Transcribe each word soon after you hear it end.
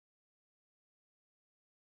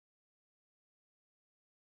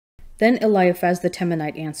Then Eliphaz the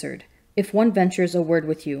Temanite answered, If one ventures a word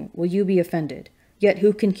with you, will you be offended? Yet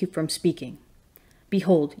who can keep from speaking?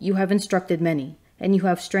 Behold, you have instructed many, and you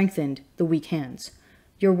have strengthened the weak hands.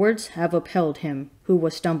 Your words have upheld him who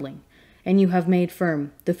was stumbling, and you have made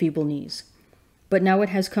firm the feeble knees. But now it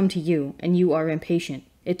has come to you, and you are impatient.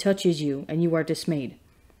 It touches you, and you are dismayed.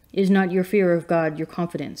 Is not your fear of God your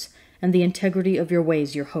confidence, and the integrity of your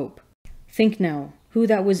ways your hope? Think now, who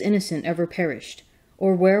that was innocent ever perished,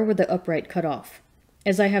 or where were the upright cut off?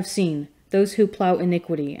 As I have seen, those who plow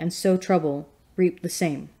iniquity and sow trouble reap the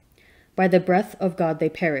same. By the breath of God they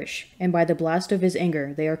perish, and by the blast of his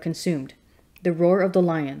anger they are consumed. The roar of the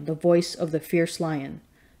lion, the voice of the fierce lion,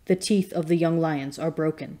 the teeth of the young lions are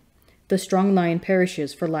broken. The strong lion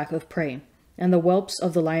perishes for lack of prey, and the whelps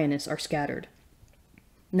of the lioness are scattered.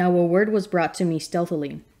 Now a word was brought to me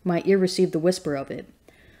stealthily, my ear received the whisper of it,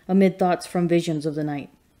 amid thoughts from visions of the night.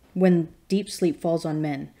 When deep sleep falls on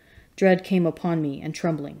men, dread came upon me and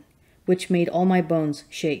trembling, which made all my bones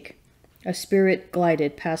shake. A spirit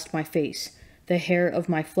glided past my face, the hair of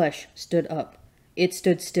my flesh stood up. It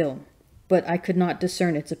stood still, but I could not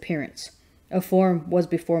discern its appearance. A form was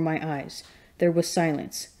before my eyes. There was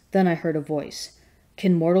silence. Then I heard a voice.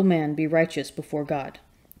 Can mortal man be righteous before God?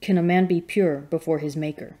 Can a man be pure before his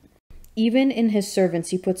Maker? Even in his servants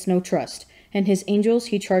he puts no trust, and his angels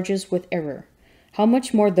he charges with error. How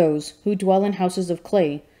much more those who dwell in houses of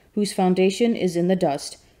clay, whose foundation is in the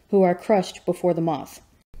dust, who are crushed before the moth.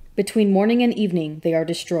 Between morning and evening they are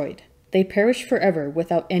destroyed. They perish forever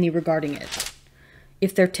without any regarding it.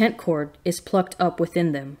 If their tent cord is plucked up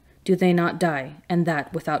within them, do they not die, and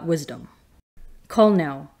that without wisdom? Call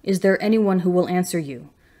now, is there anyone who will answer you?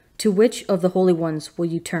 To which of the holy ones will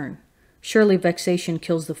you turn? Surely vexation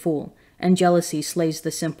kills the fool, and jealousy slays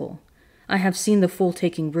the simple. I have seen the fool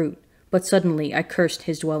taking root, but suddenly I cursed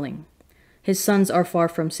his dwelling. His sons are far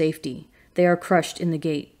from safety, they are crushed in the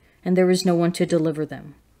gate, and there is no one to deliver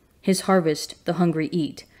them. His harvest the hungry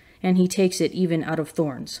eat, and he takes it even out of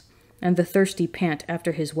thorns, and the thirsty pant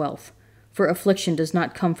after his wealth. For affliction does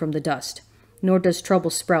not come from the dust, nor does trouble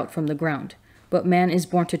sprout from the ground, but man is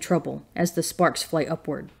born to trouble, as the sparks fly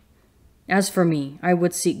upward. As for me, I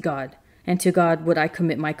would seek God, and to God would I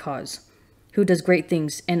commit my cause, who does great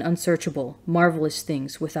things and unsearchable, marvelous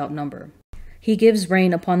things without number. He gives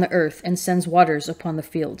rain upon the earth and sends waters upon the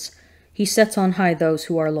fields. He sets on high those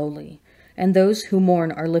who are lowly, and those who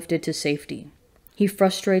mourn are lifted to safety. He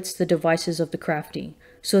frustrates the devices of the crafty,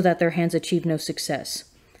 so that their hands achieve no success.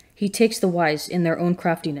 He takes the wise in their own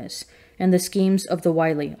craftiness, and the schemes of the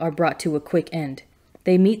wily are brought to a quick end.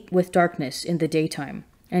 They meet with darkness in the daytime,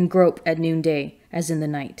 and grope at noonday as in the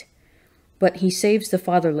night. But he saves the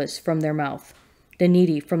fatherless from their mouth, the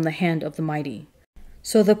needy from the hand of the mighty.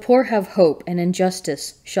 So the poor have hope, and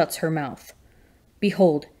injustice shuts her mouth.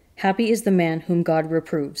 Behold, happy is the man whom God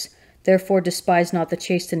reproves. Therefore despise not the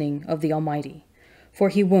chastening of the Almighty. For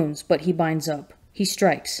he wounds, but he binds up. He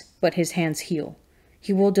strikes, but his hands heal.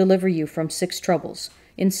 He will deliver you from 6 troubles.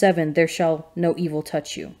 In 7 there shall no evil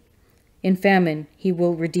touch you. In famine he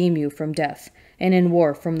will redeem you from death, and in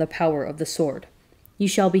war from the power of the sword. You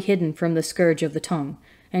shall be hidden from the scourge of the tongue,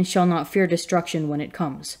 and shall not fear destruction when it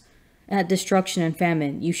comes. At destruction and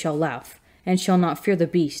famine you shall laugh, and shall not fear the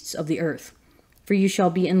beasts of the earth. For you shall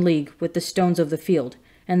be in league with the stones of the field,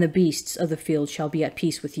 and the beasts of the field shall be at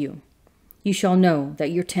peace with you. You shall know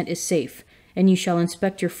that your tent is safe, and you shall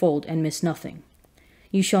inspect your fold and miss nothing.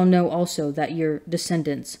 You shall know also that your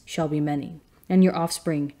descendants shall be many, and your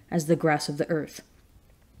offspring as the grass of the earth.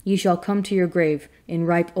 You shall come to your grave in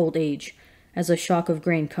ripe old age, as a shock of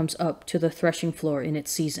grain comes up to the threshing floor in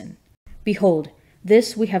its season. Behold,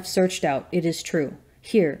 this we have searched out, it is true.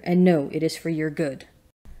 Hear, and know it is for your good.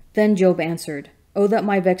 Then Job answered, O that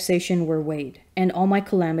my vexation were weighed, and all my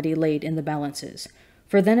calamity laid in the balances,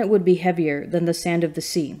 for then it would be heavier than the sand of the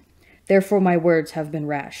sea. Therefore my words have been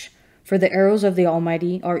rash, for the arrows of the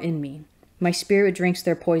Almighty are in me. My spirit drinks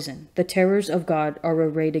their poison, the terrors of God are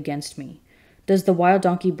arrayed against me. Does the wild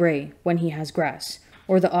donkey bray when he has grass,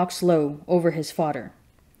 or the ox low over his fodder?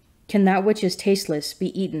 Can that which is tasteless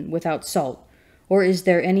be eaten without salt, or is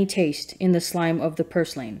there any taste in the slime of the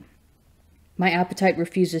purslain? My appetite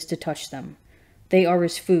refuses to touch them. They are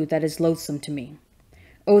as food that is loathsome to me.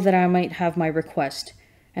 Oh, that I might have my request,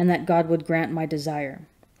 and that God would grant my desire,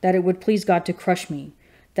 that it would please God to crush me,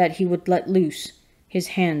 that he would let loose his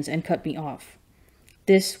hands and cut me off.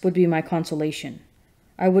 This would be my consolation.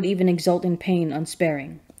 I would even exult in pain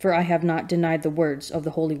unsparing, for I have not denied the words of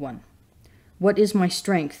the Holy One. What is my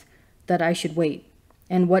strength that I should wait,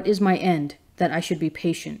 and what is my end that I should be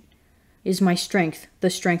patient? Is my strength the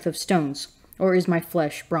strength of stones, or is my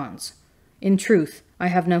flesh bronze? In truth, I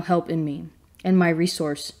have no help in me, and my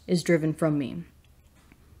resource is driven from me.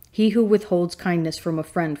 He who withholds kindness from a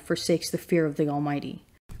friend forsakes the fear of the Almighty.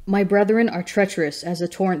 My brethren are treacherous as a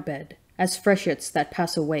torrent bed, as freshets that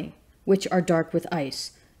pass away, which are dark with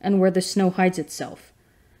ice, and where the snow hides itself.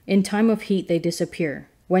 In time of heat they disappear.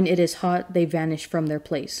 When it is hot, they vanish from their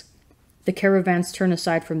place. The caravans turn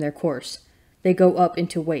aside from their course. They go up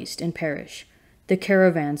into waste and perish. The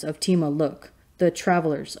caravans of Tema look. The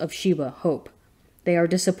travelers of Sheba hope. They are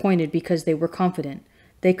disappointed because they were confident.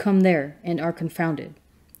 They come there and are confounded.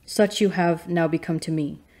 Such you have now become to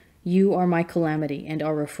me. You are my calamity and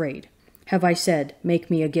are afraid. Have I said,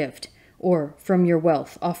 make me a gift, or from your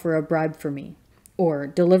wealth offer a bribe for me, or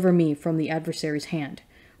deliver me from the adversary's hand,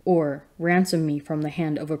 or ransom me from the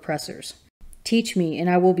hand of oppressors? Teach me,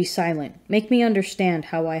 and I will be silent. Make me understand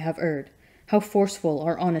how I have erred. How forceful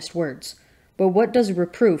are honest words. But what does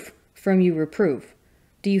reproof from you reprove?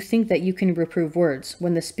 Do you think that you can reprove words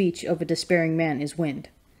when the speech of a despairing man is wind?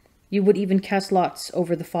 You would even cast lots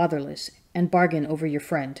over the fatherless and bargain over your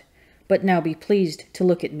friend. But now be pleased to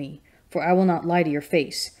look at me, for I will not lie to your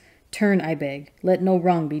face. Turn, I beg, let no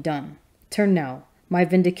wrong be done. Turn now, my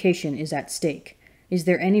vindication is at stake. Is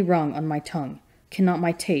there any wrong on my tongue? Cannot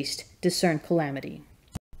my taste discern calamity?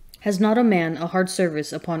 Has not a man a hard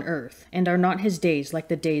service upon earth, and are not his days like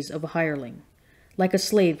the days of a hireling? Like a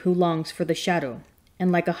slave who longs for the shadow,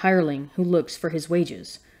 and like a hireling who looks for his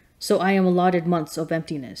wages. So I am allotted months of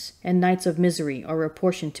emptiness, and nights of misery are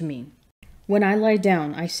apportioned to me. When I lie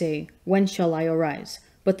down, I say, when shall I arise?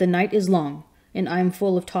 But the night is long, and I am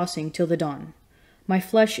full of tossing till the dawn. My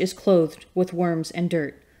flesh is clothed with worms and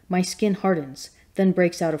dirt. My skin hardens, then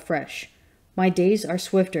breaks out afresh. My days are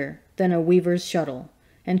swifter than a weaver's shuttle,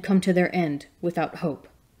 and come to their end without hope.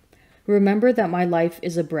 Remember that my life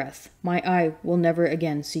is a breath. My eye will never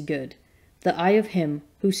again see good. The eye of him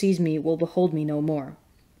who sees me will behold me no more.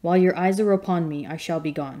 While your eyes are upon me, I shall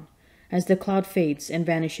be gone. As the cloud fades and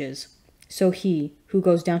vanishes, so he who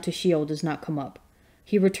goes down to Sheol does not come up.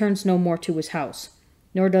 He returns no more to his house,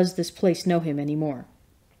 nor does this place know him any more.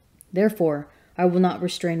 Therefore, I will not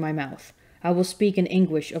restrain my mouth. I will speak in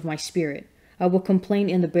anguish of my spirit. I will complain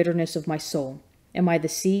in the bitterness of my soul. Am I the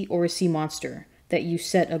sea or a sea monster, that you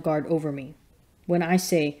set a guard over me? When I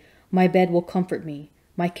say, my bed will comfort me,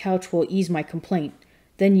 my couch will ease my complaint,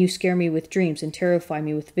 then you scare me with dreams and terrify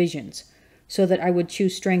me with visions, so that I would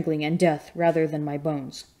choose strangling and death rather than my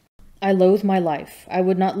bones. I loathe my life. I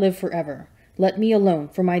would not live forever. Let me alone,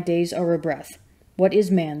 for my days are a breath. What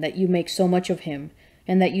is man that you make so much of him,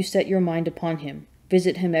 and that you set your mind upon him,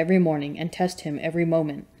 visit him every morning, and test him every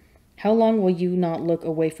moment? How long will you not look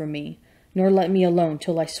away from me, nor let me alone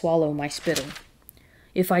till I swallow my spittle?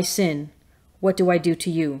 If I sin, what do I do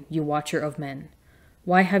to you, you watcher of men?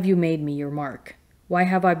 Why have you made me your mark? Why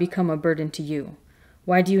have I become a burden to you?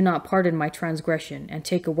 Why do you not pardon my transgression and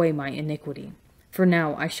take away my iniquity? For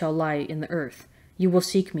now I shall lie in the earth. You will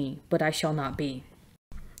seek me, but I shall not be.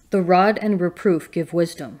 The rod and reproof give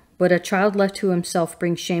wisdom, but a child left to himself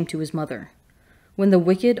brings shame to his mother. When the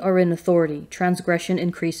wicked are in authority, transgression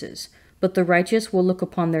increases, but the righteous will look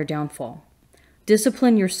upon their downfall.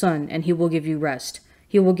 Discipline your son, and he will give you rest.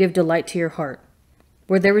 He will give delight to your heart.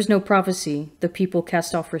 Where there is no prophecy, the people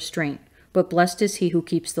cast off restraint, but blessed is he who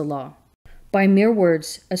keeps the law. By mere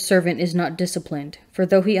words a servant is not disciplined, for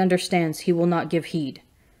though he understands, he will not give heed.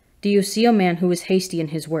 Do you see a man who is hasty in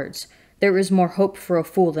his words? There is more hope for a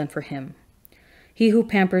fool than for him. He who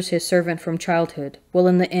pampers his servant from childhood will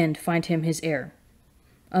in the end find him his heir.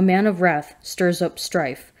 A man of wrath stirs up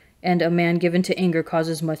strife, and a man given to anger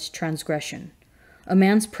causes much transgression. A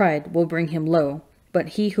man's pride will bring him low, but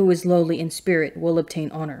he who is lowly in spirit will obtain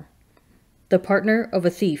honor. The partner of a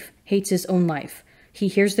thief hates his own life. He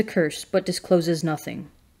hears the curse, but discloses nothing.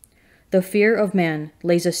 The fear of man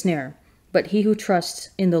lays a snare, but he who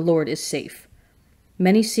trusts in the Lord is safe.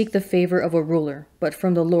 Many seek the favor of a ruler, but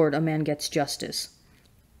from the Lord a man gets justice.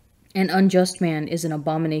 An unjust man is an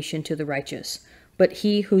abomination to the righteous, but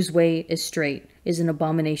he whose way is straight is an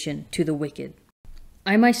abomination to the wicked.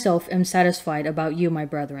 I myself am satisfied about you, my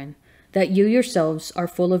brethren, that you yourselves are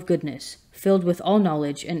full of goodness, filled with all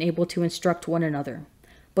knowledge, and able to instruct one another.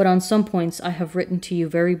 But on some points I have written to you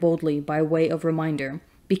very boldly by way of reminder,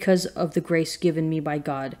 because of the grace given me by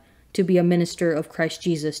God, to be a minister of Christ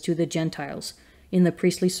Jesus to the Gentiles, in the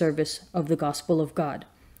priestly service of the gospel of God,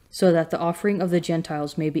 so that the offering of the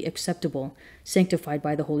Gentiles may be acceptable, sanctified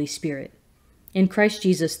by the Holy Spirit. In Christ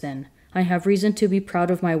Jesus, then, I have reason to be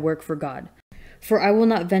proud of my work for God. For I will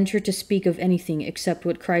not venture to speak of anything except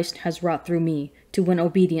what Christ has wrought through me to win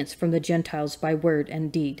obedience from the Gentiles by word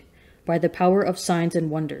and deed, by the power of signs and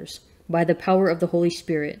wonders, by the power of the Holy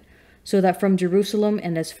Spirit, so that from Jerusalem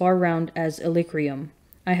and as far round as Illyricum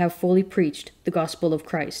I have fully preached the gospel of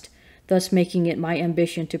Christ, thus making it my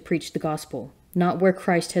ambition to preach the gospel, not where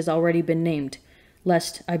Christ has already been named,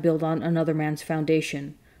 lest I build on another man's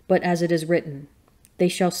foundation, but as it is written, they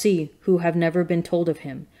shall see who have never been told of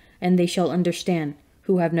him, and they shall understand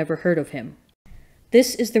who have never heard of him.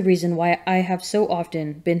 This is the reason why I have so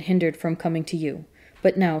often been hindered from coming to you.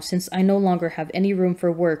 But now, since I no longer have any room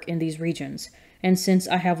for work in these regions, and since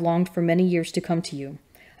I have longed for many years to come to you,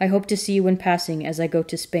 I hope to see you in passing as I go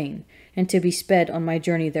to Spain, and to be sped on my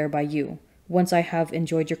journey there by you, once I have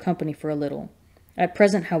enjoyed your company for a little. At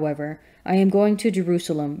present, however, I am going to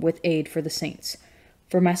Jerusalem with aid for the saints,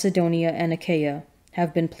 for Macedonia and Achaia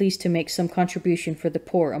have been pleased to make some contribution for the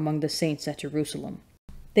poor among the saints at Jerusalem.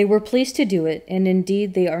 They were pleased to do it, and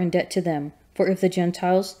indeed they are in debt to them, for if the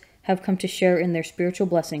Gentiles have come to share in their spiritual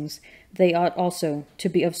blessings, they ought also to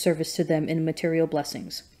be of service to them in material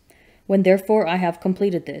blessings. When therefore I have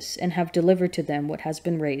completed this, and have delivered to them what has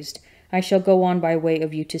been raised, I shall go on by way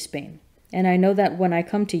of you to Spain. And I know that when I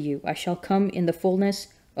come to you, I shall come in the fullness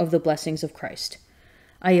of the blessings of Christ.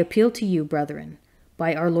 I appeal to you, brethren,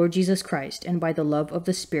 by our Lord Jesus Christ, and by the love of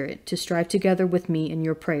the Spirit, to strive together with me in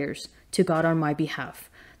your prayers to God on my behalf,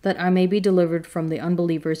 that I may be delivered from the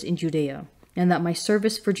unbelievers in Judea, and that my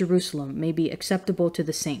service for Jerusalem may be acceptable to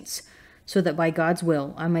the saints, so that by God's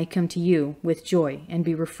will I may come to you with joy and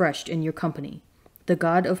be refreshed in your company. The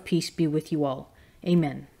God of peace be with you all.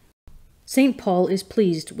 Amen. St. Paul is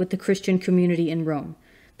pleased with the Christian community in Rome.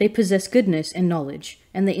 They possess goodness and knowledge,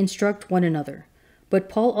 and they instruct one another. But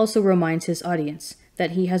Paul also reminds his audience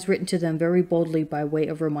that he has written to them very boldly by way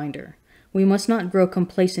of reminder. We must not grow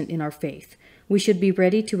complacent in our faith. We should be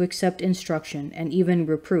ready to accept instruction and even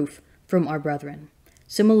reproof from our brethren.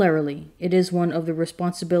 Similarly, it is one of the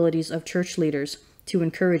responsibilities of church leaders to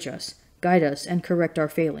encourage us, guide us, and correct our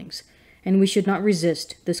failings, and we should not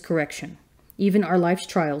resist this correction. Even our life's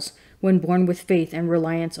trials, when borne with faith and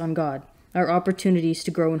reliance on God, are opportunities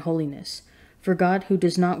to grow in holiness. For God, who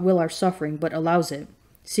does not will our suffering but allows it,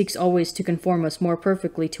 seeks always to conform us more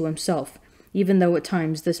perfectly to himself, even though at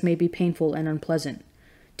times this may be painful and unpleasant.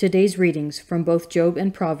 Today's readings from both Job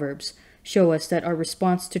and Proverbs show us that our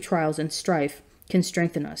response to trials and strife can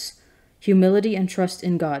strengthen us. Humility and trust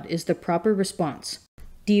in God is the proper response.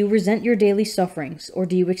 Do you resent your daily sufferings, or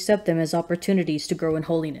do you accept them as opportunities to grow in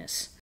holiness?